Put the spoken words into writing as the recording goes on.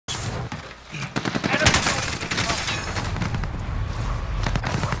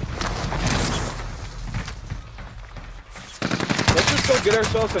get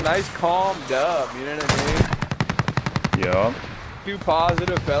ourselves a nice calm dub, you know what I mean? Yup. Too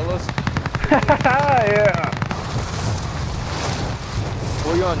positive, fellas. Yeah.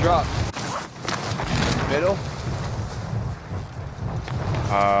 Where you gonna drop? Middle?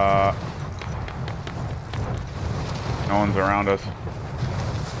 No one's around us.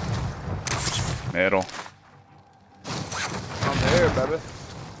 Middle. I'm there, baby.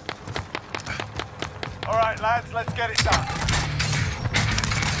 Alright, lads, let's get it done.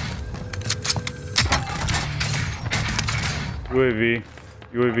 UAV.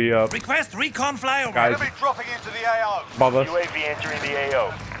 UAV up. Request recon flyover. Guys. Enemy dropping into the AO. Above us. UAV entering the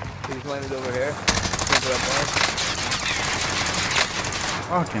AO. He's landed over here. Jump it up there.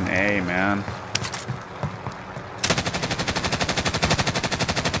 Fucking A, man.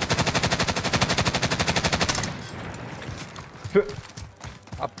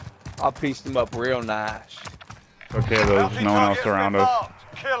 I'll piece them up real nice. Okay, there's no one else around us.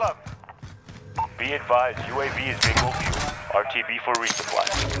 Kill them. Be advised, UAV is bingo fuel. RTB for resupply.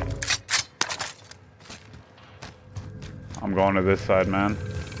 I'm going to this side, man.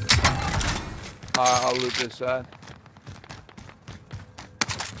 I'll loot this side.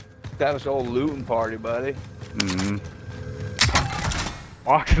 That was the old looting party, buddy. Mm-hmm.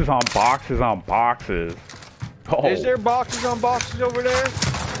 Boxes on boxes on boxes. Oh. Is there boxes on boxes over there?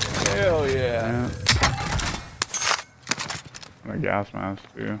 Hell yeah. And a gas mask,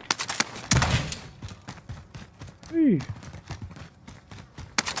 too. Hey.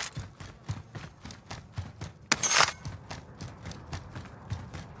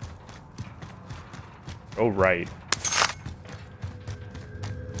 Go right.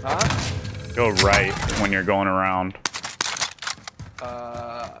 Huh? Go right when you're going around.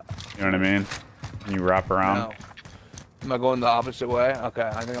 You know what I mean? When you wrap around. No. Am I going the opposite way? Okay,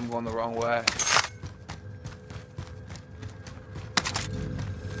 I think I'm going the wrong way.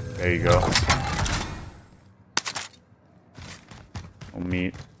 There you go. We'll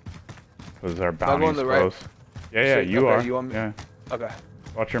meet. Because our bounty's going the close. right? Yeah, yeah, So- you okay, are. you want me- Yeah. Okay.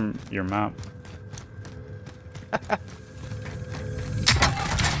 Watch your map.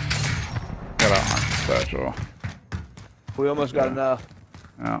 Got out my special. We almost got Yeah. enough.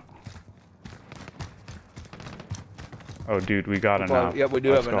 Yeah. Oh, dude, we got enough. Yep, we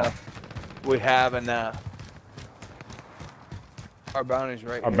do Let's have go. enough. We have enough. Our bounty's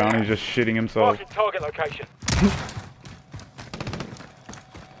right Our here. bounty's just shitting himself. Target location.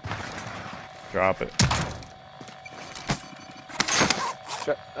 Drop it.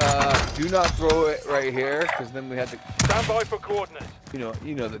 Do not throw it right here, because then we have to. Stand by for coordinates.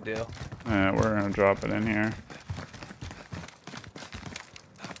 You know the deal. Alright, we're gonna drop it in here.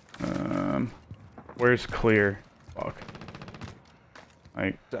 Where's clear? Fuck.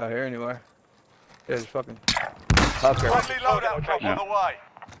 Like, It's out here anywhere. There's fucking Tucker. Friendly loadout drop Yeah. on the way.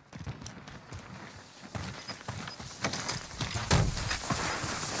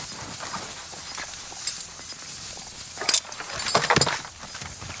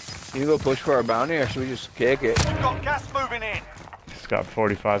 You go push for our bounty, or should we just kick it? We've got gas moving in. he's got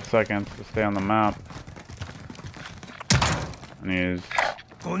 45 seconds to stay on the map. And he's,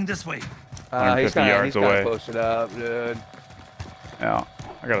 Going this way. He's 150 kind yards of away. posted up, dude. yeah.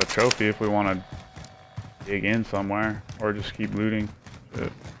 I got a trophy if we want to dig in somewhere. Or just keep looting.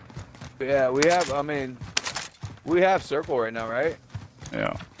 Shit. Yeah, we have. I mean, we have circle right now, right?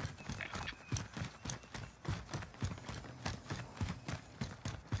 Yeah.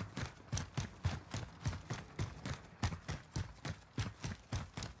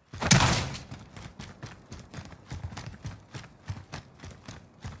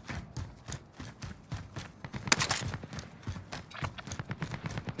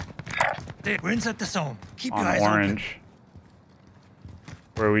 There, we're inside the zone. Keep your On eyes orange.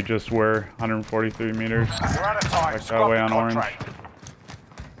 Where we just were, 143 meters. We're out of time. Back that Scrub way the on orange. contract.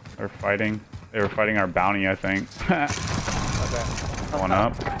 They're fighting. They were fighting our bounty, I think. Okay. One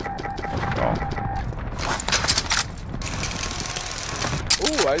up. Go.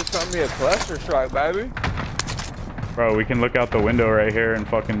 Ooh, I just found me a cluster strike, baby. Bro, we can look out the window right here and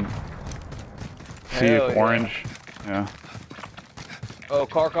fucking see Hell if yeah. orange. Yeah. Oh,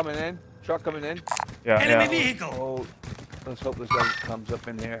 car coming in. Truck coming in. Yeah, Enemy yeah. vehicle. Oh, let's hope this guy comes up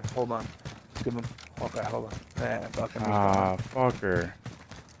in here. Hold on. Give him. Okay, hold on. Man, fucking. Ah, fucker.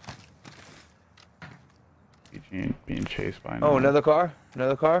 Being chased by Oh, another car.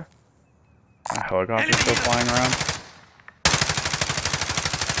 Another car. a helicopter still flying around.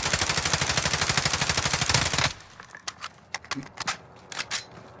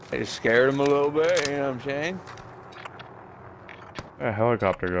 I just scared him a little bit. You know what I'm saying? Where'd that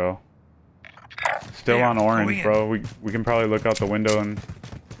helicopter go? still There, on orange, going in. bro. We can probably look out the window and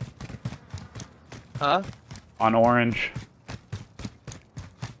Huh? on orange.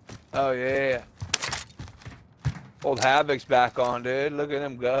 Oh, yeah. Old Havoc's back on, dude. Look at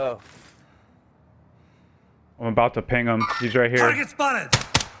him go. I'm about to ping him. He's right here. Target spotted.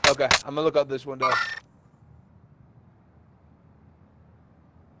 Okay, I'm gonna look out this window.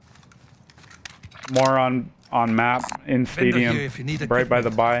 More on map in stadium. here if you need Right by the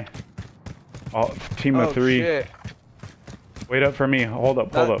buy. Oh, team of 3. Shit. Wait up for me. Hold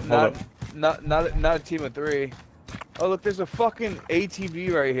up. Hold up. Not a team of 3. Oh, look, there's a fucking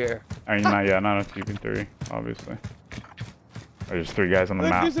ATV right here. I mean, not a team of 3, obviously. There's 3 guys on the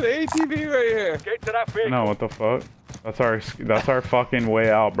Look, map. there's an ATV right here. Get to that vehicle. No, what the fuck? That's our fucking way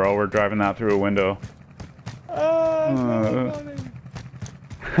out, bro. We're driving that through a window. Oh, so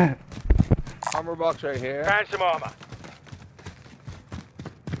funny. Armor box right here. Find some armor.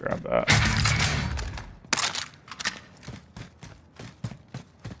 Grab that.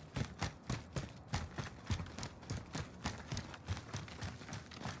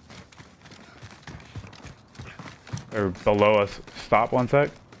 They're below us. Stop 1 sec.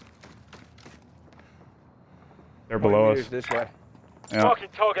 They're below 20 us. meters this way. Yeah, Marking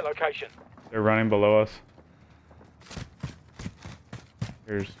target location. they're running below us.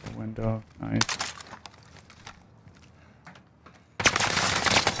 Here's the window. Nice.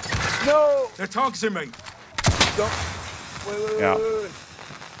 No! They're targeting me. Don't. Wait. Yeah.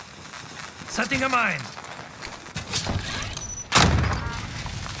 Setting a mine.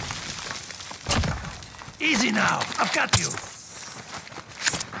 Easy now. I've got you.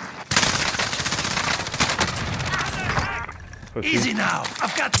 Pussy. Easy now.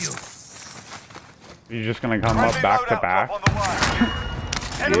 I've got you. You're just gonna come up back to back.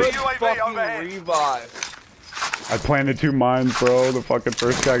 Enemy Good UAV fucking overhead. revive. I planted 2 mines, bro. The fucking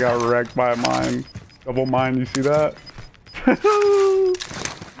first guy got wrecked by a mine. Double mine, you see that?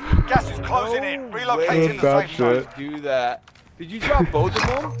 Gas is closing in. No Relocating the That safe zone. shit. Do that. Did you drop both of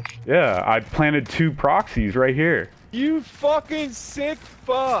them? Yeah, I planted 2 proxies right here You fucking sick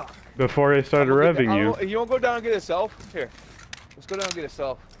fuck. before I started revving you. You wanna go down and get a self? Here. Let's go down and get a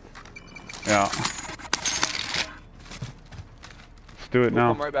self. Yeah. Let's do it We'll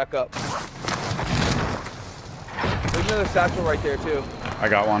now. come right back up. There's another satchel right there too. I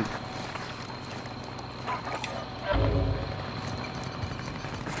got one.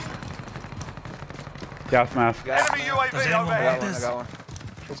 Gas mask. Enemy Does UAV anyone I got overhead. one. I got one.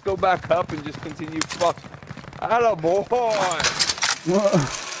 Let's go back up and just continue. Fuck. Atta boy. Oh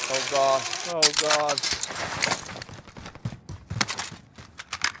god. Oh god.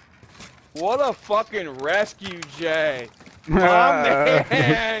 What a fucking rescue, Jay. My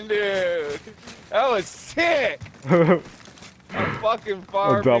man, dude. That was sick. A Fucking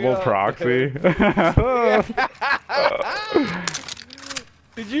fired me double up. proxy.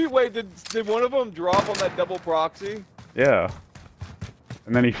 Did you wait? Did one of them drop on that double proxy? Yeah.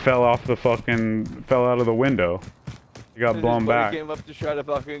 And then he fell out of the window. He got And blown his buddy back. came up to try to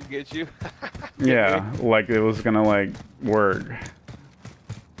fucking get you. Yeah, like it was gonna like work.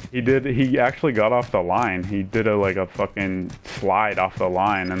 He actually got off the line. He did a fucking slide off the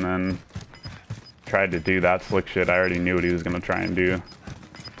line and then tried to do that slick shit. I already knew what he was gonna try and do.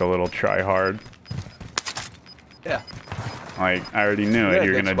 The little try hard. Yeah. Like I already knew it. Yeah,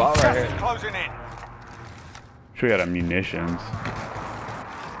 You're good gonna spot right Gas here. is closing in. should we had a munitions.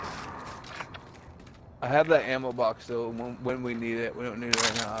 I have that ammo box though. When we need it, we don't need it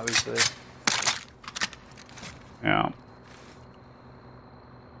right now, obviously. Yeah.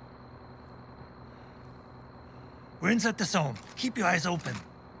 We're inside the zone. Keep your eyes open.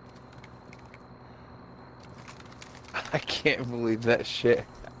 I can't believe that shit.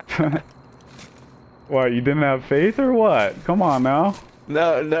 What, you didn't have faith or what? Come on now.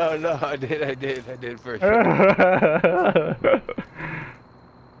 No, I did for sure.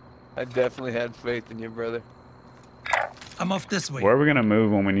 I definitely had faith in you, brother. I'm off this way. Where are we gonna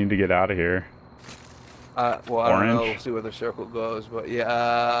move when we need to get out of here? Well, I don't know. Orange? We'll see where the circle goes, but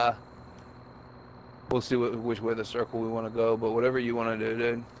yeah, we'll see which way the circle we want to go. But whatever you want to do,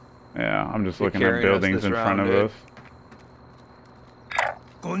 dude. Yeah, I'm just You're looking at carrying us buildings this in front round, of dude. us.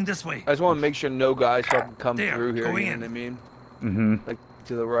 Going this way. I just want to make sure no guys fucking come There, through here. going You know in. what I mean? Mm-hmm. Like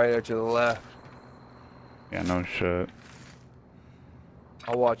to the right or to the left. Yeah, no shit.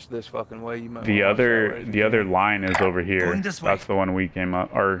 I'll watch this fucking way. You might. The wanna watch that other way. the other line is over here. Going this way. That's the one we came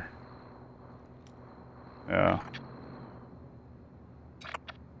up or yeah.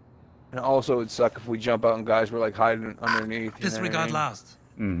 And also, it'd suck if we jump out and guys were like hiding underneath. You know what I Disregard mean? last.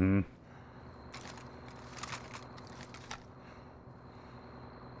 Mm-hmm.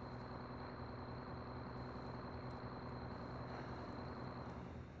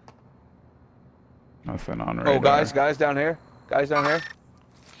 Nothing on Oh, radar. guys down here. Guys down here.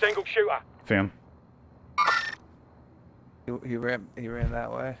 Single shooter. See him? He ran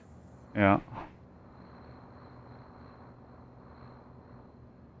that way. Yeah.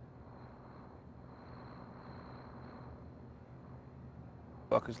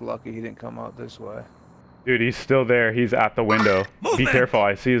 Fucker's lucky he didn't come out this way. Dude, he's still there. He's at the window. Movement! Be careful.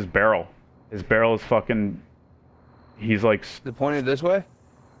 I see his barrel. His barrel is fucking... He's like... The pointed this way?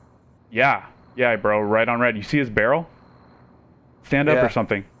 Yeah. Yeah, bro. Right on red. You see his barrel? Stand up Yeah. or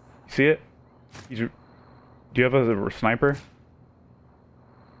something. You see it? Do you have a sniper?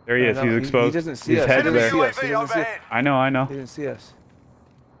 There he is. No, He's exposed. He doesn't see His us. head's He doesn't there. see us. He doesn't see us. I know. He didn't see us.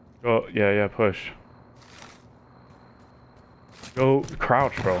 Go. Yeah, push. Go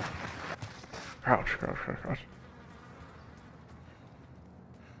crouch, bro. Crouch.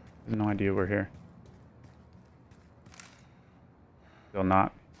 He has no idea we're here. Still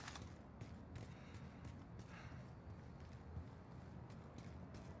not.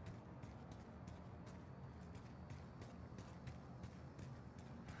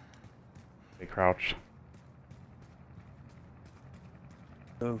 They crouched.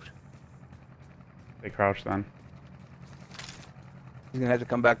 Moved. They crouched then. He's gonna have to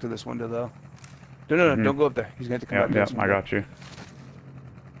come back to this window though. No, don't go up there. He's gonna have to come back to this I window. got you.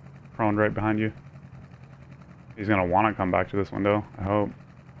 Prone right behind you. He's gonna want to come back to this window, I hope.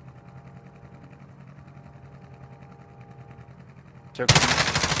 Circle.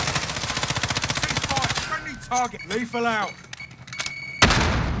 Friendly target, lethal out.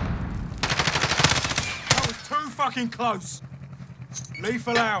 That was too fucking close.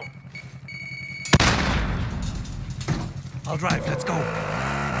 Lethal out. I'll drive. Let's go.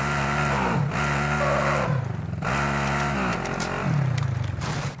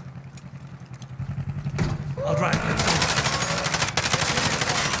 I'll drive. Let's go.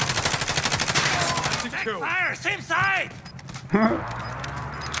 That's a kill. Fire! Same side!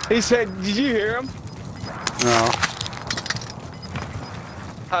 He said, "Did you hear him?" No.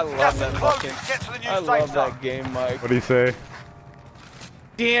 I love Gas that is close. fucking. Get to the new I safe love zone. that game, Mike. What do you say?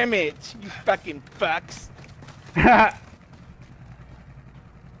 Damn it, you fucking fucks.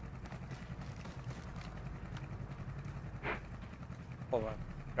 Hold on.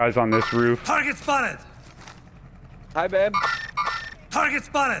 Guys on this roof. Target spotted! Hi, babe. Target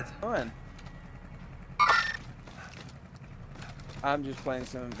spotted! Come on. I'm just playing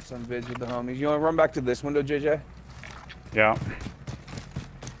some vids with the homies. You wanna run back to this window, JJ? Yeah.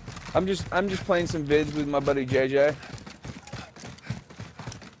 I'm just playing some vids with my buddy JJ.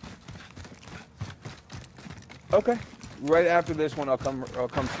 Okay. Right after this one, I'll come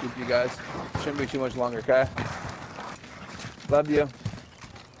scoop you guys. Shouldn't be too much longer, okay? Love you.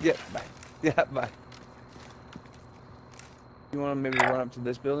 Yeah, bye. Yeah, bye. You want to maybe run up to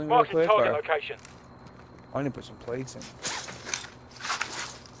this building real Marking quick? target Or... location. I need to put some plates in.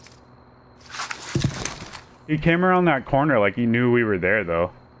 He came around that corner like he knew we were there,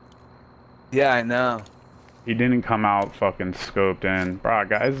 though. Yeah, I know. He didn't come out fucking scoped in. Bro,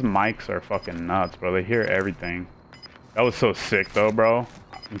 guys' mics are fucking nuts, bro. They hear everything. That was so sick, though, bro.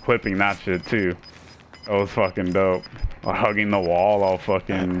 I'm clipping that shit, too. That was fucking dope. Hugging the wall all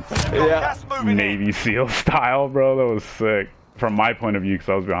fucking Yeah. Gas moving in. Navy SEAL style, bro. That was sick. From my point of view, because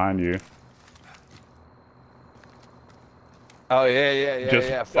I was behind you. Oh yeah. Just-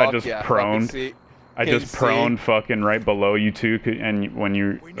 Yeah. I Fuck just yeah. proned. Fucking see. I Can just you see? proned fucking right below you, too. And when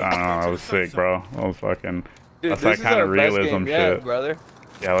you... I don't know, that was sick, bro. That was fucking... Dude, That's this that is kind our of best realism game yet, shit. brother.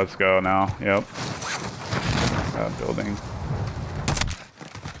 Yeah, let's go now. Yep. Building.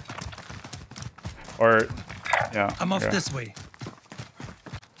 Or, yeah. I'm off okay. this way.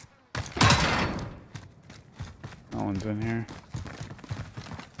 No one's in here.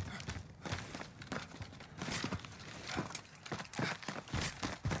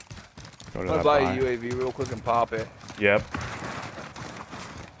 Go to I'm that gonna buy buy. a UAV real quick and pop it. Yep.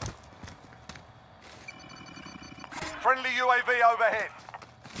 Friendly UAV overhead.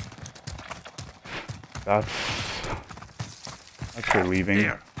 That's relieving.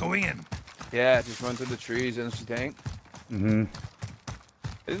 There, going in. Yeah, just run through the trees and the tank. Mm-hmm.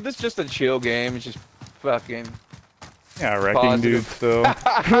 This is just a chill game. It's just fucking Yeah, wrecking Positive. dude still.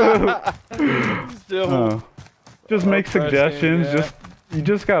 still. Oh. Just make Oppressing, suggestions. yeah. You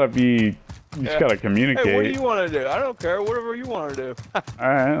just gotta be. You just Yeah. gotta Hey, communicate. what do you want to do? I don't care. Whatever you want to do. All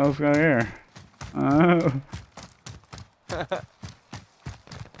right, let's go here.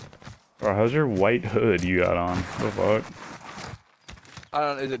 Bro, how's your white hood you got on? What the fuck? I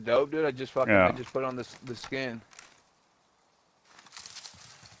don't. Is it dope, dude? I just fucking. Yeah. I just put on the skin.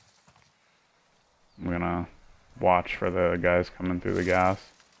 I'm gonna watch for the guys coming through the gas.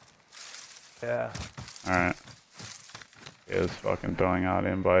 Yeah. Alright. It's fucking throwing out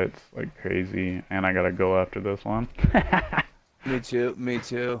invites like crazy. And I gotta go after this one. Me too. Me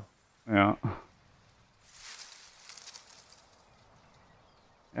too. Yeah.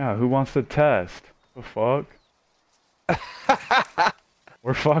 Yeah, who wants to test? The fuck?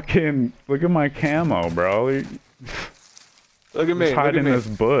 We're fucking... Look at my camo, bro. Look at me. Just Look hide at in me. this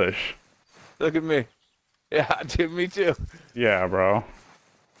bush. Look at me. Yeah, dude, me too. Yeah, bro.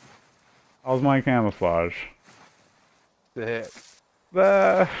 How's my camouflage? The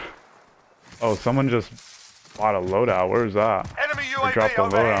heck. Oh, someone just bought a loadout. Where's that? Enemy Or UAV dropped a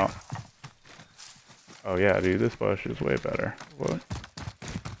overhead. loadout. Oh yeah, dude, this bush is way better. What?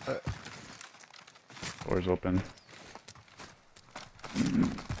 Doors open.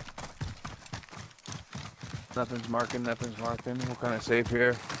 Nothing's marking. Nothing's marking. We're kind of safe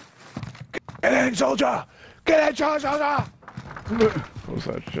here. Get in, soldier! Get in, soldier! Close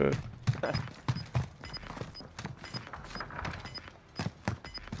that shit.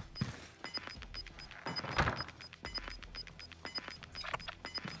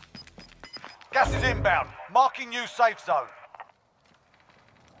 Gas is inbound. Marking new safe zone.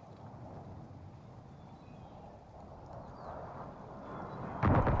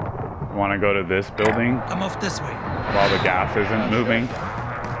 Want to go to this building I'm off this way. while the gas isn't moving?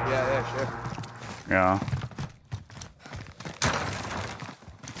 Yeah, sure. Yeah.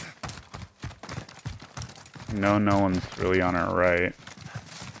 No one's really on our right.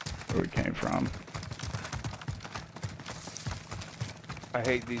 Where we came from. I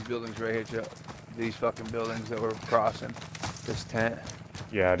hate these buildings right here, Joe. These fucking buildings that we're crossing. This tent.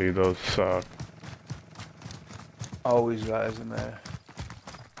 Yeah, dude, those suck. Always guys in there.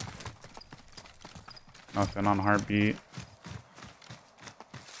 Nothing on heartbeat.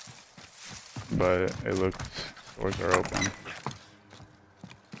 But it looks, doors are open.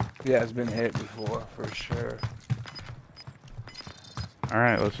 Yeah, it's been hit before, for sure.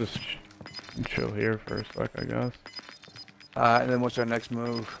 Alright, let's just chill here for a sec, I guess. And then what's our next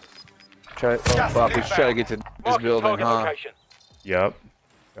move? Oh fuck, we should try to get to this building, huh? Yep.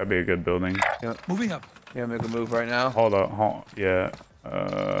 That'd be a good building. Moving up. Yeah, make a move right now. Hold up, yeah.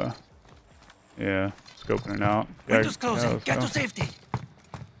 Yeah, scoping it out. Yeah, Windows closing. let's Get go. to safety.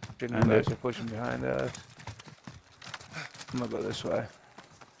 Shooting And guys it- are pushing behind us. I'm gonna go this way.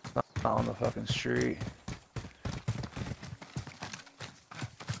 Not on the fucking street.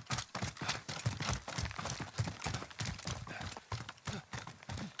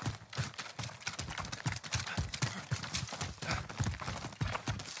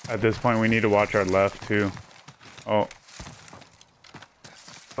 At this point, we need to watch our left, too. Oh,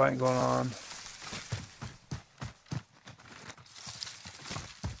 Fight going on.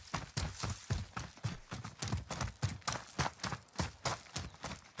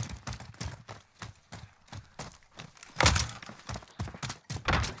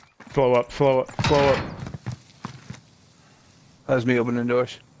 slow up, slow up, slow up. That was me opening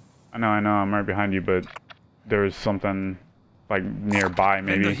doors. I know, I'm right behind you, but there's something, like, nearby,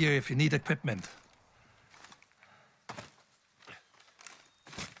 Vendor maybe. here if you need equipment.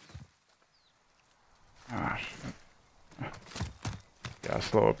 Ah, shit. Yeah,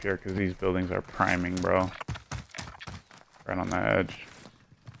 slow up here, because these buildings are priming, bro. Right on the edge.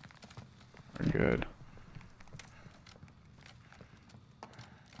 We're good.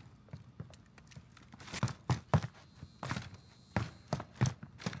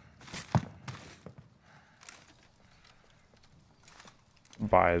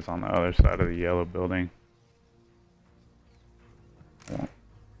 Buy is on the other side of the yellow building. Yeah.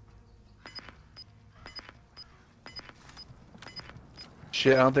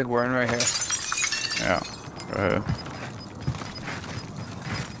 Shit, I don't think we're in right here. Yeah, go ahead.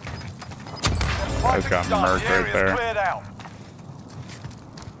 Guy's got murked right there. Cleared out.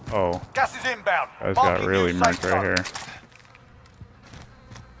 Oh, Gas is inbound. guy's got Marking really new murked safe right zone. here.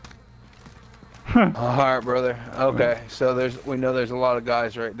 Alright, brother. Okay, so we know there's a lot of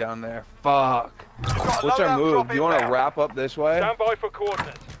guys right down there. Fuck. You've got a What's our loadout move? drop Do you want to inbound. wrap up this way? Stand by for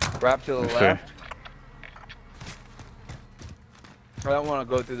coordinates. Wrap to the Let's see. left? I don't want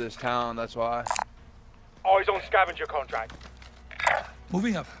to go through this town, that's why. Eyes on scavenger contract.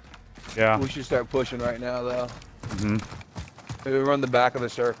 Moving up. Yeah. We should start pushing right now, though. Mm-hmm. Maybe run the back of the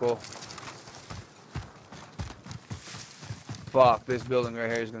circle. Fuck, this building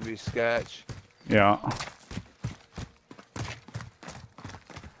right here is going to be sketch. Yeah.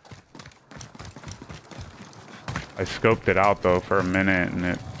 I scoped it out though for a minute and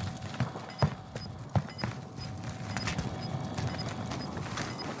it.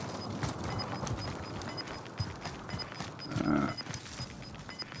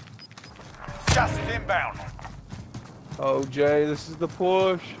 inbound. Oh, Jay, this is the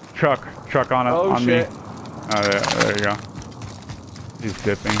push. Truck on it, Oh, on shit. me. Oh, there you go. He's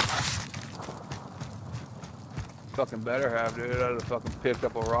dipping. Fucking better have, dude. I'd have fucking picked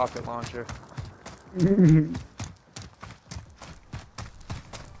up a rocket launcher.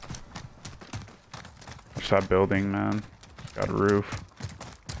 What's that building, man? Got a roof.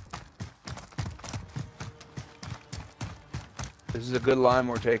 This is a good line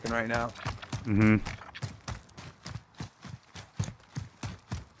we're taking right now. Mm-hmm.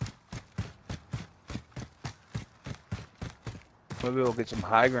 Maybe we'll get some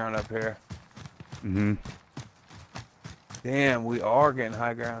high ground up here. Mm-hmm. Damn, we are getting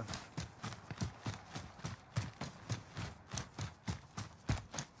high ground.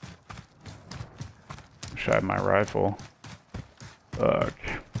 Shot my rifle. Fuck.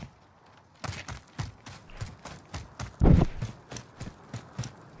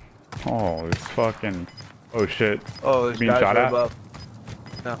 Oh, this fucking. Oh shit. Oh, there's Being guys shot right at? above.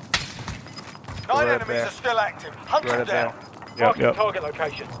 No. 9 Right enemies there. are still active. Hunt Right them up down. Yep, yep. Target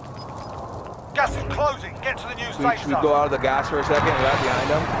location. Gas is closing. Get to the new Should we, safe should we zone. go out of the gas for a second? Right behind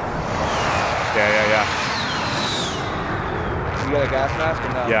them. Yeah. You got a gas mask or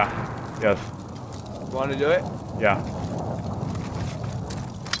no? Yeah. Yes. You want to do it? Yeah.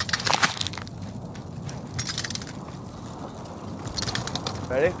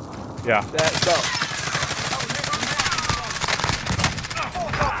 Ready? Yeah. Set, go.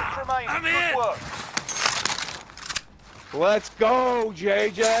 4 targets remain. Good work. Let's go,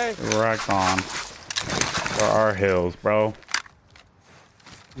 JJ. Right on. Where are hills, bro?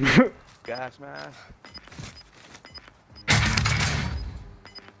 Gas mask.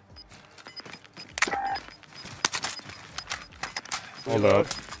 Hold up.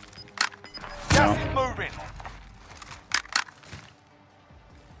 Gas is moving.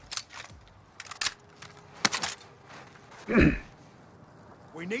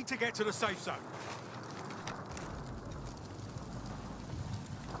 We need to get to the safe zone.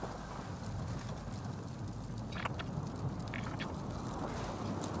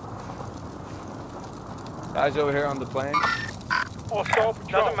 Guys over here on the plane. Or stop.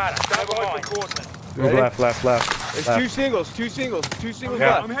 Doesn't matter. Never mind. Coordinates. Move Ready? left. It's Left. two singles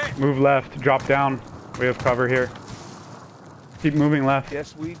Yeah. I'm left. hit. Move left. Drop down. We have cover here. Keep moving left.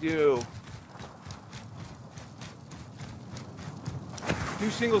 Yes, we do. Two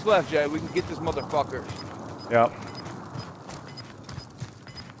singles left, Jay. We can get this motherfucker. Yep.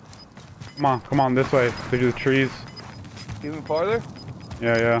 Come on, this way. Through the trees. Even farther?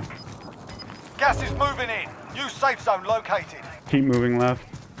 Yeah. Gas is moving in. New safe zone located. Keep moving left.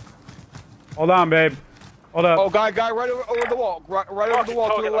 Hold on, babe. Hold up. Oh, guy, right over the wall. Right over the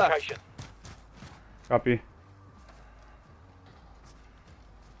wall to the left. Copy.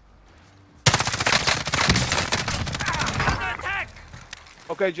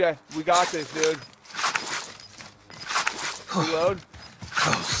 Okay, Jay, we got this, dude. Reload.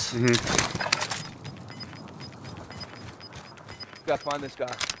 Close. Gotta find this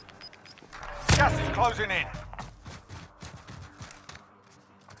guy. Gas is closing in.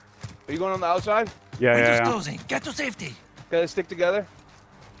 Are you going on the outside? Windows Yeah. closing. Get to safety. Gotta stick together.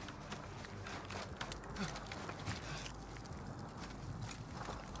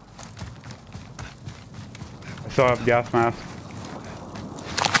 I still have gas mask.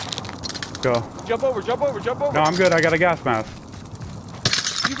 Go. Jump over. No, I'm good. I got a gas mask.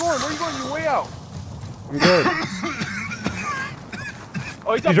 Where you going? You're way out. I'm good.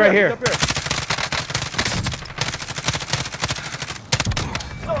 Oh, he's He's right here. He's up here.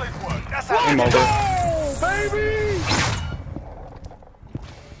 Solid work. That's how I'm over. Oh, baby!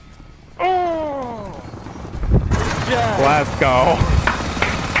 Oh! Yeah. Let's go.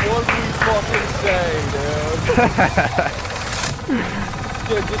 What do we fucking say, dude?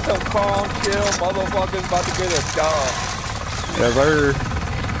 Just some calm, chill motherfuckers about to get a dog. Yes, sir.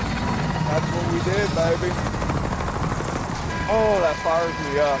 That's what we did, baby. Oh, that fires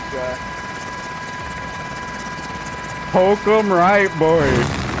me up, Jack. Poke 'em right, boy.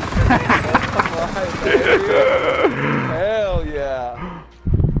 Right, baby. Hell yeah.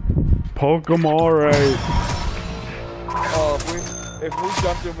 Poke 'em all right. Oh, if we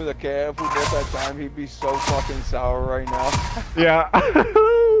jumped in with a cab, if we missed that time, he'd be so fucking sour right now. Yeah.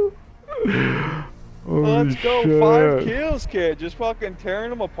 Let's go, shit. 5 kills, kid. Just fucking tearing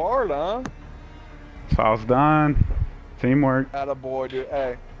them apart, huh? Foul's done. Teamwork. Attaboy, dude.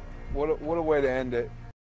 Hey, what a way to end it.